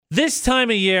This time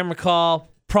of year, McCall,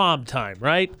 prom time,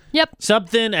 right? Yep.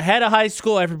 Something ahead of high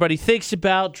school everybody thinks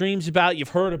about, dreams about, you've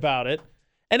heard about it.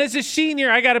 And as a senior,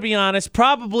 I got to be honest,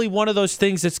 probably one of those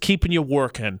things that's keeping you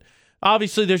working.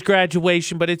 Obviously, there's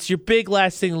graduation, but it's your big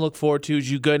last thing to look forward to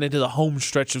as you get into the home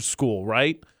stretch of school,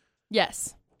 right?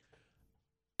 Yes.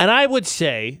 And I would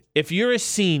say if you're a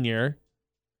senior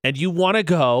and you want to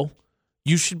go,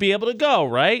 you should be able to go,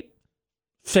 right?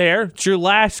 Fair. It's your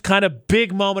last kind of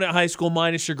big moment at high school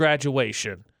minus your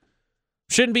graduation.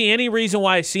 Shouldn't be any reason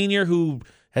why a senior who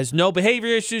has no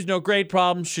behavior issues, no grade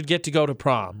problems should get to go to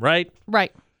prom, right?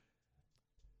 Right.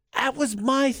 That was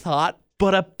my thought,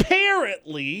 but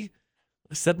apparently,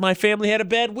 I said my family had a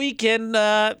bad weekend.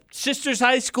 Sister's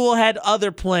high school had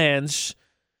other plans,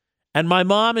 and my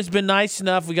mom has been nice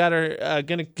enough. We got her,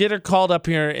 gonna get her called up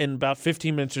here in about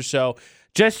 15 minutes or so,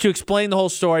 just to explain the whole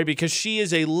story because she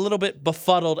is a little bit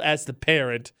befuddled as the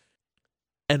parent,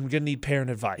 and we're gonna need parent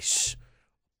advice.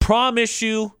 Prom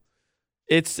issue,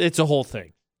 it's a whole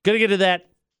thing. Gonna get to that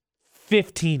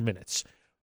 15 minutes.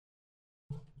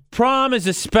 Prom is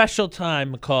a special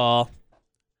time, McCall.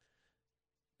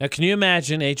 Now, can you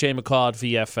imagine AJ McCall at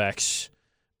VFX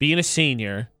being a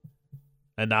senior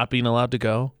and not being allowed to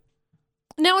go?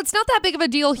 Now, it's not that big of a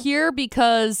deal here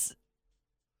because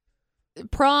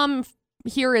prom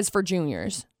here is for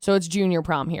juniors. So it's junior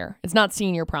prom here. It's not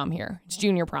senior prom here. It's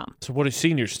junior prom. So what do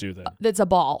seniors do then? It's a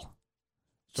ball.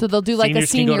 So they'll do like a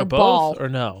Seniors can senior go to both, ball. or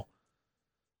no?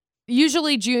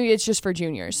 Usually it's just for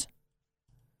juniors.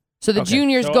 So the Okay,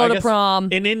 juniors so go I to guess prom.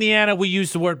 In Indiana, we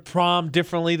use the word prom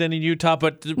differently than in Utah,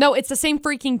 but No, it's the same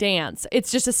freaking dance.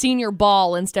 It's just a senior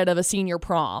ball instead of a senior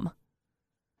prom.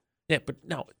 yeah, but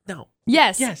no.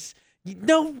 Yes.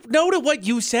 No to what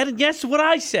you said, and yes to what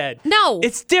I said. No.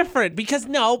 It's different because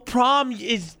prom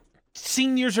is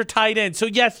seniors are tied in. So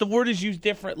yes, the word is used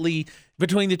differently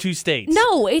between the two states.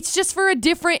 No, it's just for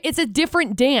it's a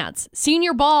different dance.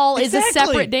 Senior ball is a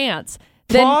Exactly. separate dance.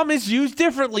 Prom is used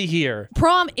differently here.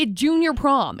 Junior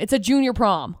prom. It's a junior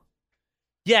prom.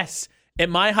 Yes. At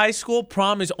my high school,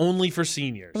 prom is only for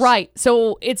seniors. Right.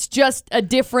 So it's just a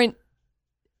different,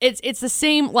 it's the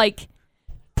same, like,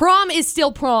 prom is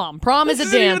still prom. Prom is a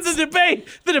This isn't dance. even the debate.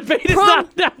 The debate is Prom-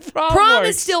 not prom. Prom works.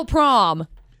 is still prom.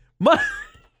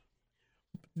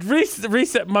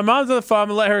 Reset. My mom's on the phone. I'm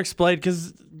going to let her explain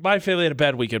because my family had a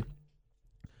bad weekend.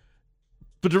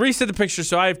 But to reset the picture,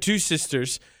 so I have two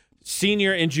sisters,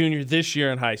 senior and junior this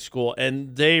year in high school,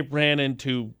 and they ran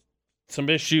into some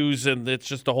issues, and it's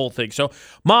just the whole thing. So,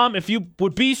 Mom, if you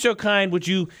would be so kind, would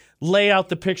you lay out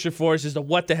the picture for us as to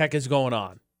what the heck is going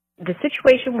on? The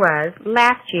situation was,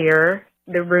 last year,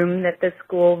 the room that the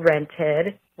school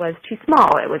rented was too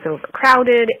small. It was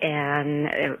overcrowded, and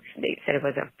they said it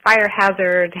was a fire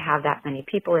hazard to have that many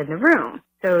people in the room.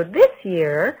 So this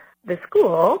year, the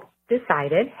school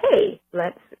decided, hey,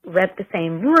 let's rent the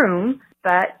same room,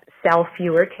 but sell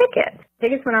fewer tickets.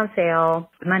 Tickets went on sale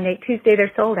Monday, Tuesday,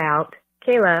 they're sold out.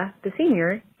 Kayla, the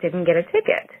senior, didn't get a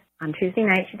ticket. On Tuesday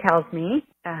night, she tells me,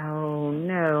 oh,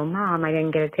 no, Mom, I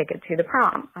didn't get a ticket to the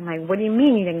prom. I'm like, what do you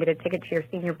mean you didn't get a ticket to your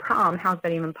senior prom? How's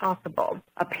that even possible?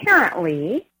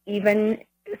 Apparently, even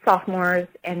sophomores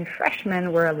and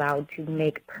freshmen were allowed to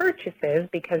make purchases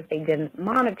because they didn't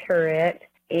monitor it,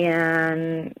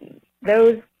 and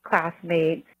those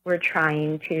classmates were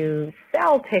trying to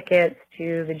sell tickets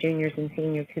to the juniors and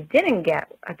seniors who didn't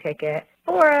get a ticket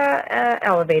for a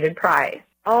elevated price.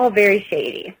 All very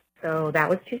shady. So that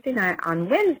was Tuesday night. On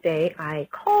Wednesday, I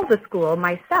called the school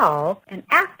myself and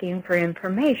asking for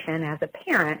information as a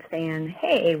parent, saying,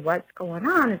 hey, what's going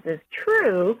on? Is this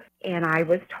true? And I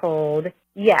was told,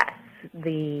 yes,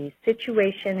 the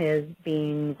situation is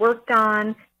being worked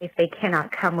on. If they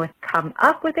cannot come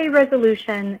up with a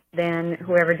resolution, then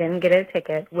whoever didn't get a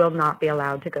ticket will not be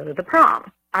allowed to go to the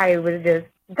prom. I was just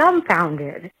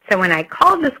dumbfounded. So when I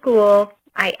called the school,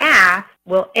 I asked,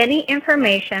 will any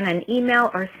information, an email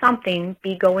or something,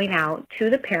 be going out to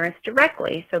the parents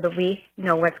directly so that we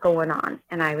know what's going on?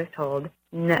 And I was told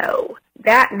no.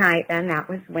 That night, then, that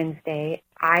was Wednesday,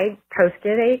 I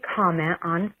posted a comment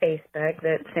on Facebook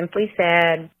that simply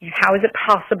said, how is it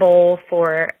possible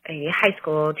for a high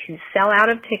school to sell out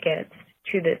of tickets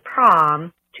to the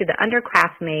prom to the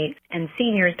underclassmates and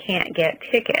seniors can't get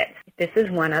tickets? This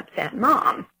is one upset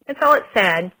mom. That's all it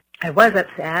said. I was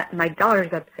upset. My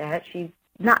daughter's upset. She's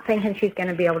not thinking she's going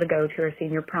to be able to go to her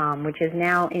senior prom, which is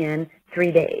now in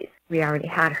 3 days. We already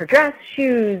had her dress,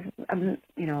 shoes,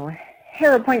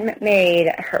 hair appointment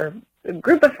made. Her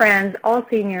group of friends, all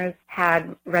seniors,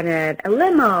 had rented a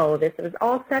limo. This was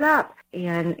all set up.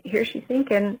 And here she's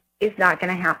thinking, it's not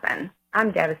going to happen.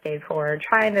 I'm devastated for her,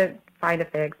 trying to find a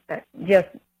fix, but just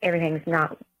everything's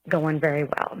not going very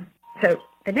well. So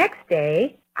the next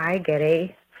day, I get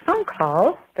a phone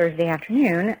call Thursday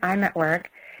afternoon. I'm at work,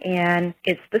 and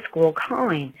it's the school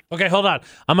calling. Okay, hold on.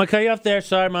 I'm going to cut you off there.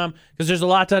 Sorry, Mom, because there's a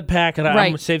lot to unpack, and I'm Right.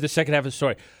 going to save the second half of the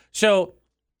story. So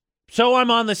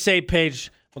I'm on the same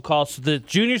page, McCall. So the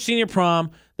junior-senior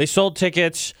prom, they sold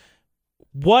tickets.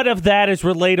 What of that is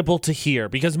relatable to here?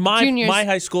 Because my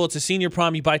high school, it's a senior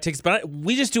prom, you buy tickets, but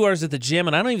we just do ours at the gym,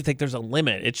 and I don't even think there's a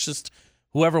limit. It's just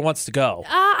whoever wants to go.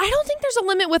 I don't think there's a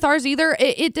limit with ours either.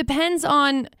 It depends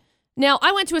on... Now,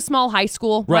 I went to a small high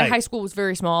school. Right. My high school was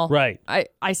very small. Right.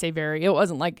 I say very. It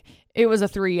wasn't like... It was a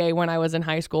 3A when I was in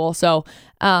high school. So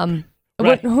Right.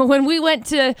 when we went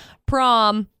to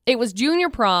prom, it was junior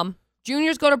prom.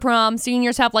 Juniors go to prom.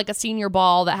 Seniors have like a senior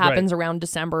ball that happens around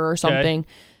December or something.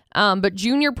 But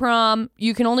junior prom,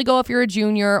 you can only go if you're a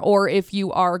junior or if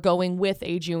you are going with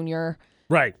a junior.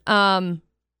 Right.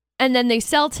 And then they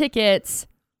sell tickets,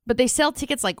 but they sell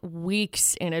tickets like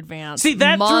weeks in advance. See,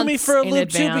 that threw me months for a in loop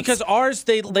too, advance. because ours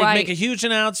they Right. make a huge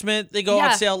announcement. They go on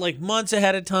Yeah. sale like months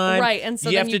ahead of time. Right, and so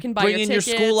you then have you to can buy bring your in tickets.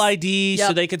 your school ID so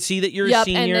Yep. they could see that you're a Yep,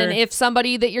 senior. and then if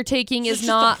somebody that you're taking So is it's just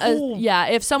not, a whole-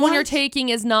 if someone you're What? taking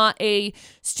is not a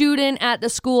student at the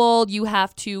school, you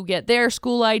have to get their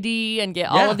school ID and get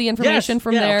all of the information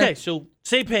from there. Okay, so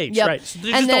same page, Yep. right? So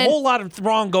there's And just then- a whole lot of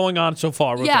wrong going on so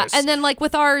far with Yeah, this. and then like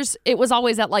with ours, it was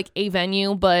always at like a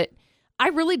venue, but I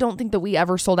really don't think that we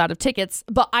ever sold out of tickets,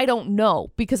 but I don't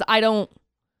know because I don't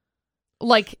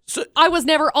So- I was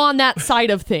never on that side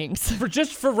of things.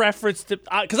 for reference,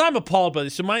 because I'm appalled by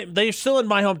this. So they're still in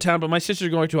my hometown, but my sister's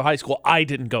going to a high school I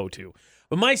didn't go to.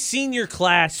 But my senior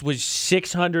class was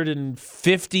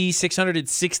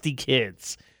 660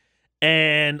 kids,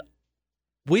 and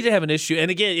we didn't have an issue.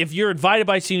 And again, if you're invited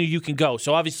by a senior, you can go.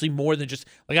 So obviously more than just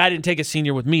like I didn't take a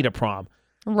senior with me to prom.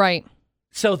 Right.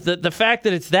 So the fact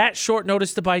that it's that short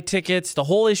notice to buy tickets, the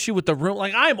whole issue with the room,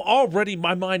 like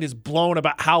my mind is blown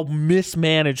about how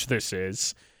mismanaged this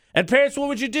is. And parents, what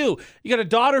would you do? You got a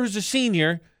daughter who's a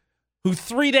senior who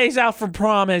 3 days out from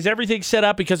prom has everything set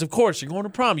up because, of course, you're going to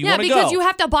prom. You want to go. because you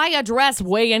have to buy a dress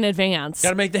way in advance. Got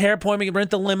to make the hair appointment, you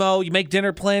rent the limo, you make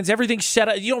dinner plans, everything's set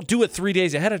up. You don't do it 3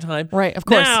 days ahead of time. Right, of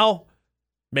course. Now,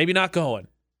 maybe not going.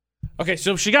 Okay,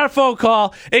 so she got a phone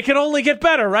call. It can only get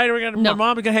better, right? My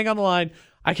mom is going to hang on the line.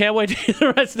 I can't wait to hear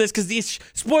the rest of this because the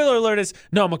spoiler alert is,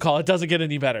 no, McCall, it doesn't get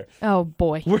any better. Oh,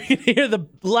 boy. We're going to hear the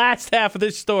last half of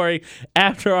this story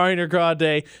after Ariana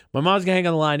Grande. My mom's going to hang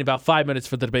on the line in about 5 minutes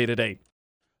for the debate at 8.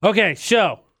 Okay,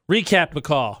 so recap,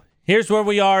 McCall. Here's where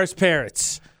we are as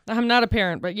parents. I'm not a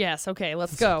parent, but yes. Okay,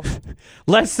 let's go.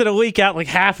 Less than a week out, like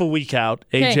half a week out,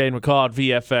 AJ Okay. and McCall at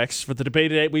VFX for the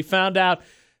debate at 8. We found out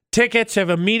tickets have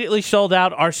immediately sold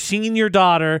out. Our senior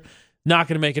daughter not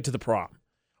going to make it to the prom.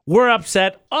 We're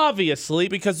upset, obviously,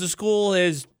 because the school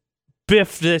has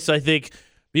biffed this, I think,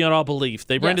 beyond all belief.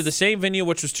 They rented the same venue,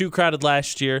 which was too crowded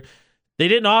last year. They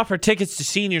didn't offer tickets to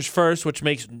seniors first, which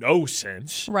makes no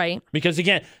sense. Right. Because,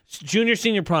 again, junior,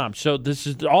 senior prom. So this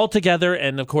is all together,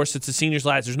 and, of course, it's the seniors'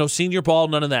 last. There's no senior ball,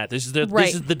 none of that. This is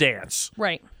the dance.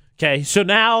 Right. Okay, so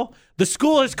now the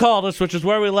school has called us, which is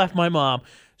where we left my mom.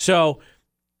 So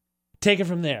take it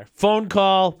from there. Phone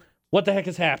call. What the heck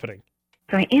is happening?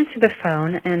 So I answer the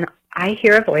phone, and I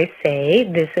hear a voice say,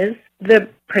 "This is the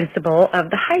principal of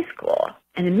the high school."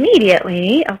 And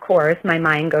immediately, of course, my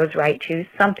mind goes right to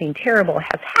something terrible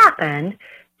has happened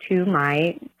to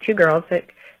my two girls, that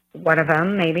one of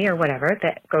them maybe or whatever,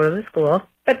 that go to the school.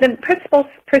 But the principal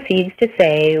proceeds to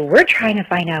say, "We're trying to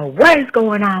find out what is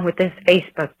going on with this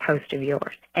Facebook post of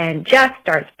yours," and just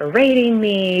starts berating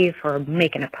me for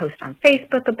making a post on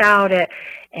Facebook about it.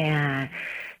 And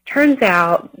turns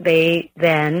out they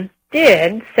then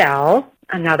did sell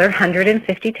another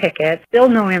 150 tickets. Still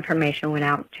no information went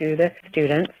out to the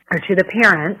students or to the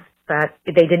parents, but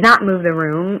they did not move the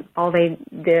room. All they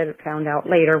did, found out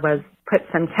later, was put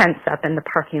some tents up in the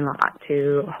parking lot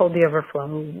to hold the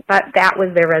overflow. But that was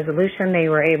their resolution. They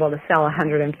were able to sell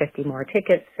 150 more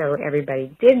tickets, so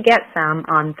everybody did get some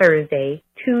on Thursday,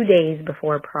 2 days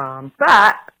before prom.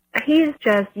 But he's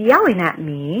just yelling at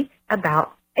me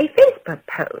about a Facebook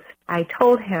post. I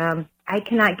told him, "I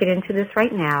cannot get into this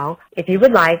right now. If you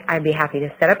would like, I'd be happy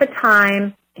to set up a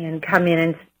time and come in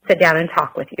and sit down and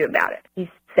talk with you about it." He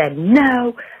said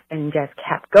no and just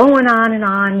kept going on and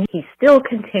on. He still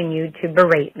continued to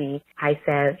berate me. I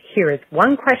said, "Here is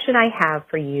one question I have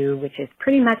for you, which is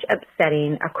pretty much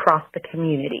upsetting across the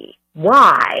community.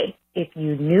 Why, if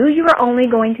you knew you were only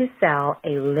going to sell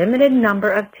a limited number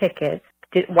of tickets,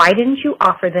 why didn't you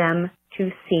offer them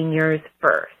to seniors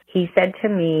first?" He said to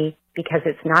me, "Because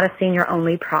it's not a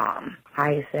senior-only prom."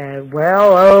 I said,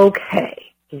 "Well, okay."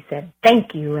 He said,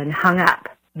 "Thank you," and hung up.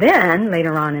 Then,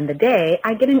 later on in the day,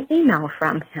 I get an email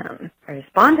from him. I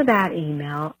respond to that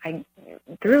email.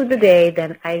 Through the day,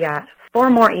 then I got 4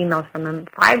 more emails from him,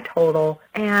 5 total,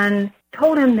 and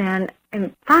told him then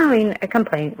I'm filing a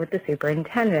complaint with the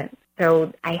superintendent.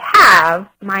 So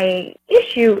my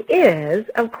issue is,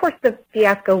 of course, the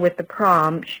fiasco with the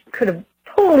prom could have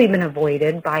totally been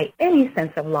avoided by any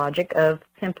sense of logic of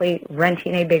simply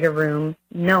renting a bigger room,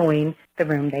 knowing the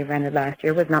room they rented last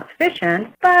year was not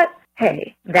sufficient. But,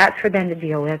 hey, that's for them to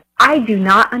deal with. I do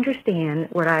not understand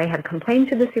what I have complained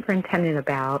to the superintendent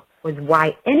about was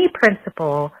why any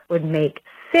principal would make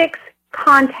 6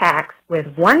 contacts with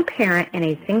one parent in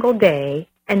a single day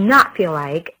and not feel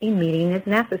like a meeting is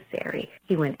necessary.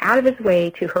 He went out of his way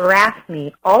to harass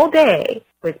me all day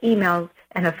with emails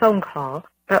and a phone call,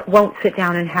 but won't sit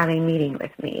down and have a meeting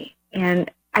with me.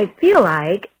 And I feel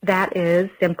like that is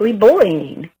simply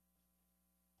bullying.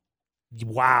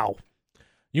 Wow.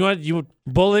 You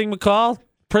bullying, McCall?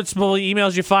 Principal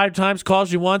emails you 5 times,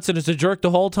 calls you once, and is a jerk the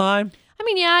whole time? I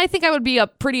mean, yeah, I think I would be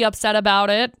pretty upset about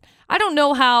it. I don't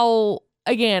know how,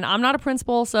 again, I'm not a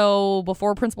principal, so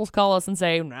before principals call us and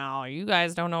say, no, you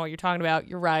guys don't know what you're talking about,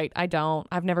 you're right, I don't.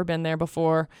 I've never been there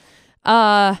before.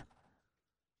 But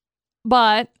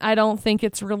I don't think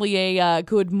it's really a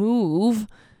good move.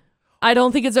 I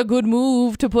don't think it's a good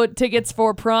move to put tickets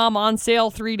for prom on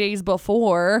sale 3 days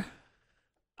before.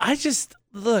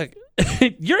 Look,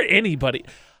 you're anybody.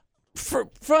 For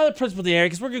other principals in the area,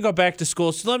 because we're going to go back to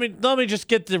school, so let me just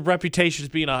get the reputation as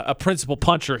being a principal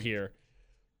puncher here.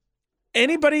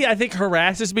 Anybody, I think,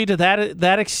 harasses me to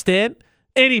that extent,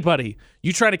 anybody,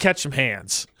 you try to catch some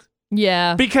hands.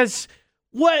 Yeah. Because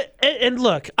and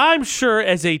look, I'm sure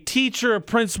as a teacher, a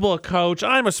principal, a coach,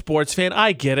 I'm a sports fan,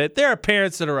 I get it. There are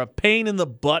parents that are a pain in the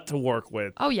butt to work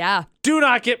with. Oh, yeah. Do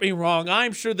not get me wrong.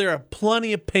 I'm sure there are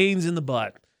plenty of pains in the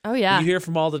butt. Oh, yeah. You hear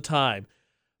from all the time.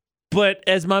 But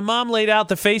as my mom laid out,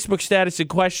 the Facebook status in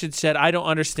question said, I don't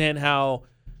understand how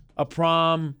a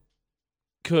prom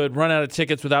could run out of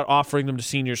tickets without offering them to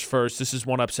seniors first. This is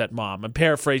one upset mom. I'm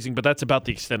paraphrasing, but that's about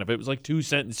the extent of it. It was like 2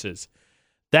 sentences.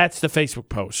 That's the Facebook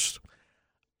post.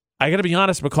 I got to be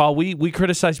honest, McCall, we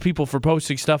criticize people for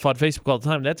posting stuff on Facebook all the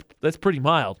time. That's pretty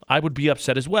mild. I would be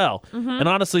upset as well. Mm-hmm. And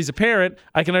honestly, as a parent,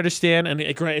 I can understand, and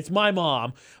it's my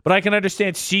mom, but I can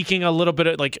understand seeking a little bit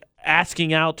of, like,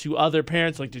 asking out to other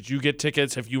parents, like, did you get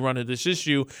tickets? Have you run into this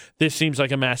issue? This seems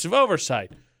like a massive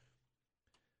oversight.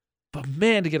 But,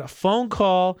 man, to get a phone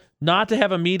call, not to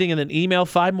have a meeting, and then email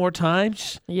 5 more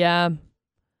times? Yeah.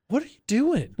 What are you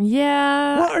doing?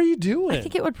 Yeah. What are you doing? I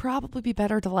think it would probably be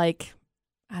better to, like,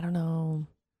 I don't know,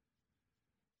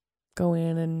 go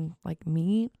in and, like,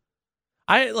 meet.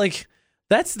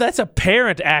 That's a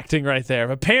parent acting right there.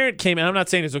 If a parent came in, I'm not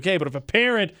saying it's okay, but if a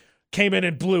parent came in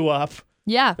and blew up,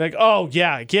 yeah, like, oh,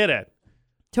 yeah, I get it.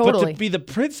 Totally. But to be the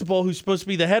principal who's supposed to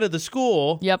be the head of the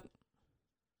school. Yep.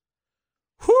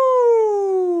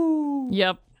 Whoo!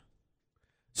 Yep.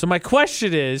 So my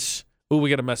question is, we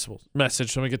got a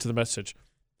message, so let me get to the message.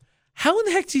 How in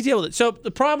the heck do you deal with it? So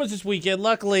the prom was this weekend.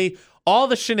 Luckily, all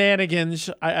the shenanigans,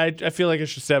 I feel like I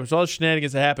should say, all the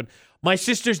shenanigans that happened. My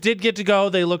sisters did get to go.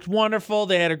 They looked wonderful.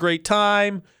 They had a great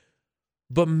time.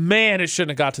 But, man, it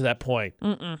shouldn't have got to that point.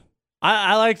 Mm-mm.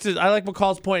 I like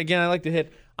McCall's point. Again, I like to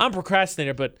hit, I'm a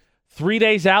procrastinator, but 3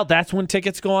 days out, that's when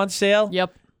tickets go on sale.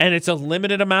 Yep. And it's a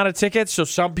limited amount of tickets, so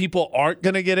some people aren't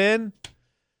going to get in.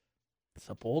 It's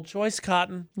a bold choice,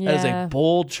 Cotton. Yeah. That is a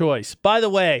bold choice. By the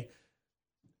way,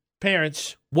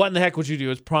 parents, what in the heck would you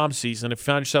do? It's prom season. If you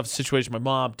found yourself in a situation with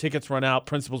my mom, tickets run out,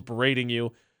 principal's berating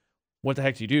you, what the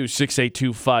heck do you do?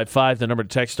 68255, the number to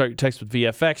text. Start your text with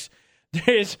VFX.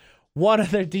 There's one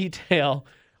other detail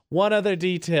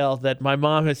that my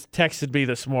mom has texted me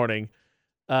this morning,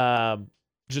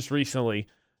 just recently,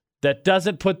 that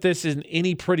doesn't put this in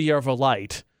any prettier of a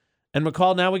light. And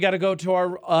McCall, now we got to go to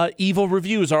our evil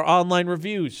reviews, our online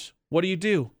reviews. What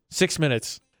do? 6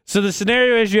 minutes. So the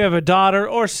scenario is you have a daughter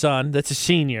or son that's a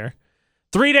senior.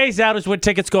 3 days out is when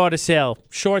tickets go on sale.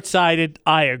 Short-sighted,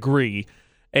 I agree.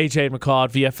 AJ and McCall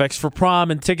at VFX for prom,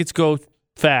 and tickets go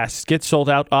fast. Get sold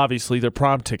out, obviously, they're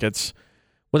prom tickets.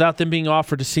 Without them being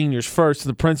offered to seniors first,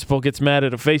 the principal gets mad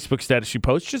at a Facebook status she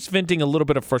posts, just venting a little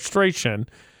bit of frustration,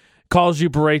 calls you,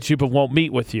 berates you, but won't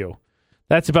meet with you.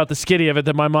 That's about the skitty of it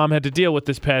that my mom had to deal with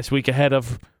this past week ahead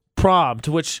of prom,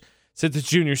 to which, since it's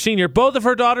junior, senior, both of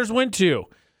her daughters went to.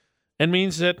 And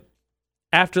means that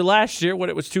after last year, when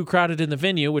it was too crowded in the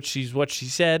venue, which is what she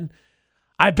said,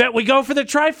 I bet we go for the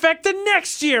trifecta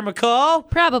next year, McCall.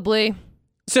 Probably.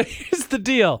 So here's the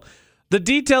deal. The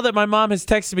detail that my mom has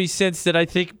texted me since that I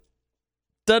think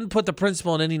doesn't put the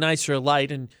principal in any nicer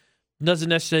light, and doesn't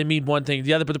necessarily mean one thing or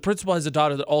the other, but the principal has a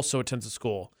daughter that also attends the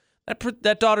school.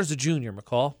 That daughter's a junior,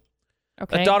 McCall.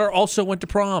 Okay. That daughter also went to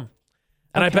prom.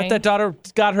 And I bet that daughter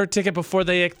got her ticket before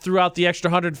they threw out the extra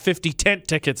 150 tent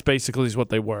tickets, basically, is what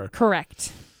they were.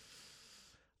 Correct.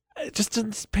 It just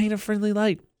doesn't paint a friendly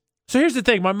light. So here's the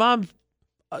thing. My mom,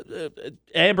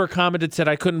 Amber commented, said,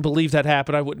 I couldn't believe that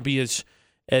happened. I wouldn't be as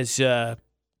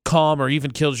calm or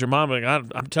even killed as your mom. Like,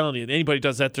 I'm telling you, anybody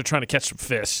does that, they're trying to catch some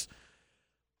fists.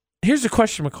 Here's the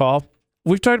question, McCall.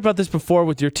 We've talked about this before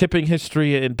with your tipping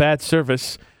history and bad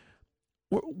service.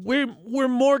 We're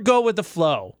more go with the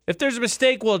flow. If there's a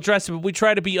mistake, we'll address it, but we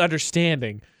try to be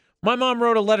understanding. My mom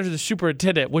wrote a letter to the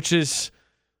superintendent, which is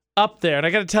up there. And I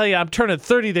got to tell you, I'm turning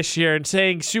 30 this year, and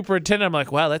saying superintendent, I'm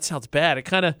like, wow, that sounds bad. It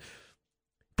kind of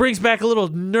brings back a little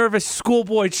nervous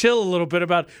schoolboy chill a little bit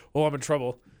about, oh, I'm in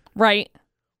trouble. Right.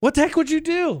 What the heck would you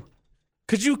do?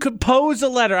 Could you compose a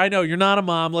letter? I know, you're not a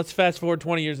mom. Let's fast forward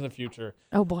 20 years in the future.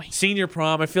 Oh, boy. Senior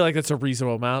prom, I feel like that's a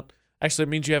reasonable amount. Actually, it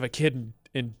means you have a kid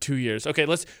in 2 years. Okay,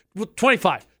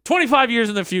 25. 25 years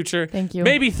in the future. Thank you.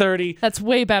 Maybe 30. That's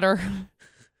way better.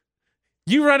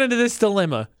 You run into this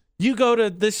dilemma. You go to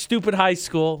this stupid high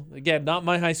school. Again, not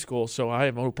my high school, so I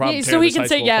have no problem. So he can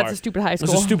say, yeah, it's a stupid high school.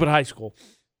 It's a stupid high school.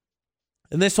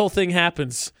 And this whole thing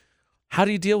happens. How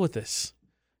do you deal with this?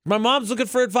 My mom's looking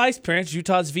for advice, parents.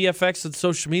 Utah's VFX and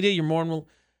social media. You're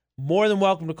more than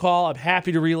welcome to call. I'm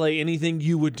happy to relay anything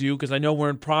you would do because I know we're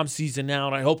in prom season now,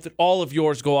 and I hope that all of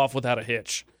yours go off without a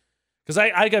hitch. Because I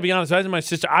got to be honest, if I was my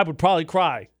sister, I would probably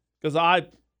cry because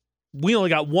we only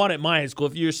got one at my high school.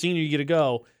 If you're a senior, you get to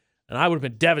go. And I would have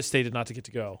been devastated not to get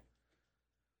to go.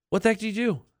 What the heck do you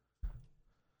do?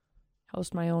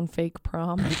 Host my own fake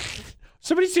prom.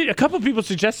 A couple of people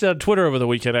suggested on Twitter over the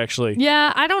weekend, actually.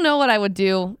 Yeah, I don't know what I would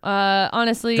do.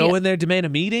 Honestly. Go in there, demand a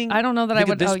meeting? I don't know that I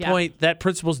would. At this point, that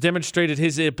principal's demonstrated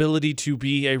his ability to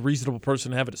be a reasonable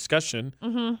person to have a discussion.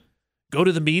 Mm-hmm. Go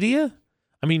to the media?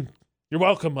 I mean, you're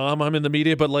welcome, Mom. I'm in the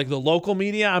media, but like the local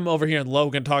media, I'm over here in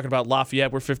Logan talking about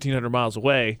Lafayette. We're 1,500 miles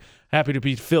away. Happy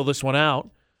to fill this one out.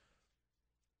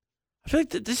 I feel like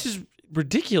this is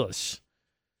ridiculous.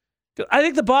 I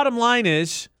think the bottom line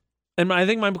is, and I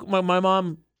think my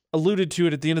mom alluded to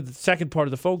it at the end of the second part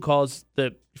of the phone call, is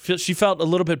that she felt a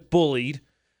little bit bullied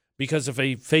because of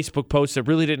a Facebook post that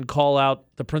really didn't call out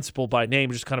the principal by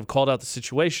name, just kind of called out the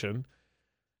situation.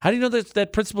 How do you know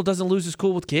that principal doesn't lose his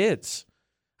cool with kids?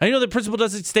 How do you know that principal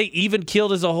doesn't stay even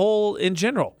keeled as a whole in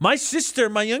general? My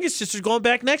youngest sister's going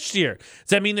back next year. Does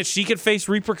that mean that she could face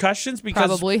repercussions because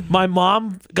Probably. My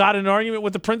mom got in an argument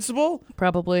with the principal?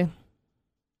 Probably.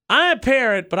 I'm a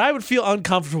parent, but I would feel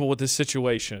uncomfortable with this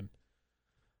situation.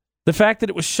 The fact that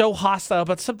it was so hostile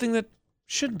about something that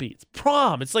shouldn't be. It's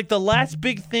prom. It's like the last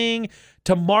big thing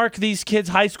to mark these kids'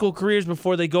 high school careers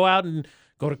before they go out and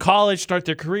go to college, start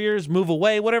their careers, move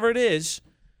away, whatever it is.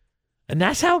 And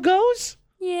that's how it goes?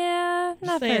 Yeah,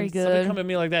 not very good. Somebody come at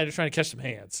me like that, you're trying to catch some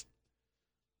hands.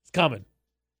 It's coming.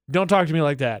 Don't talk to me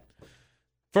like that.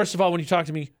 First of all, when you talk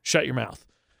to me, shut your mouth.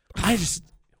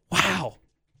 Wow.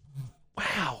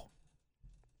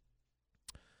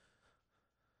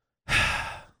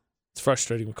 It's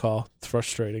frustrating, McCall. It's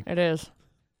frustrating. It is.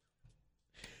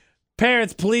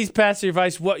 Parents, please pass your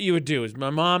advice what you would do. Is my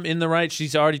mom in the right?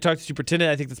 She's already talked to the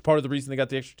superintendent. I think that's part of the reason they got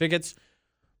the extra tickets.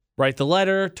 Write the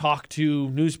letter, talk to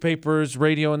newspapers,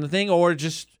 radio, and the thing, or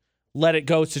just let it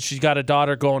go since she's got a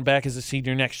daughter going back as a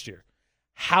senior next year.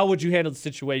 How would you handle the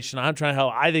situation? I'm trying to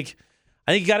help. I think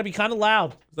you got to be kind of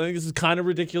loud. I think this is kind of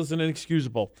ridiculous and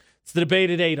inexcusable. It's the debate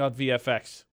at 8 on VFX.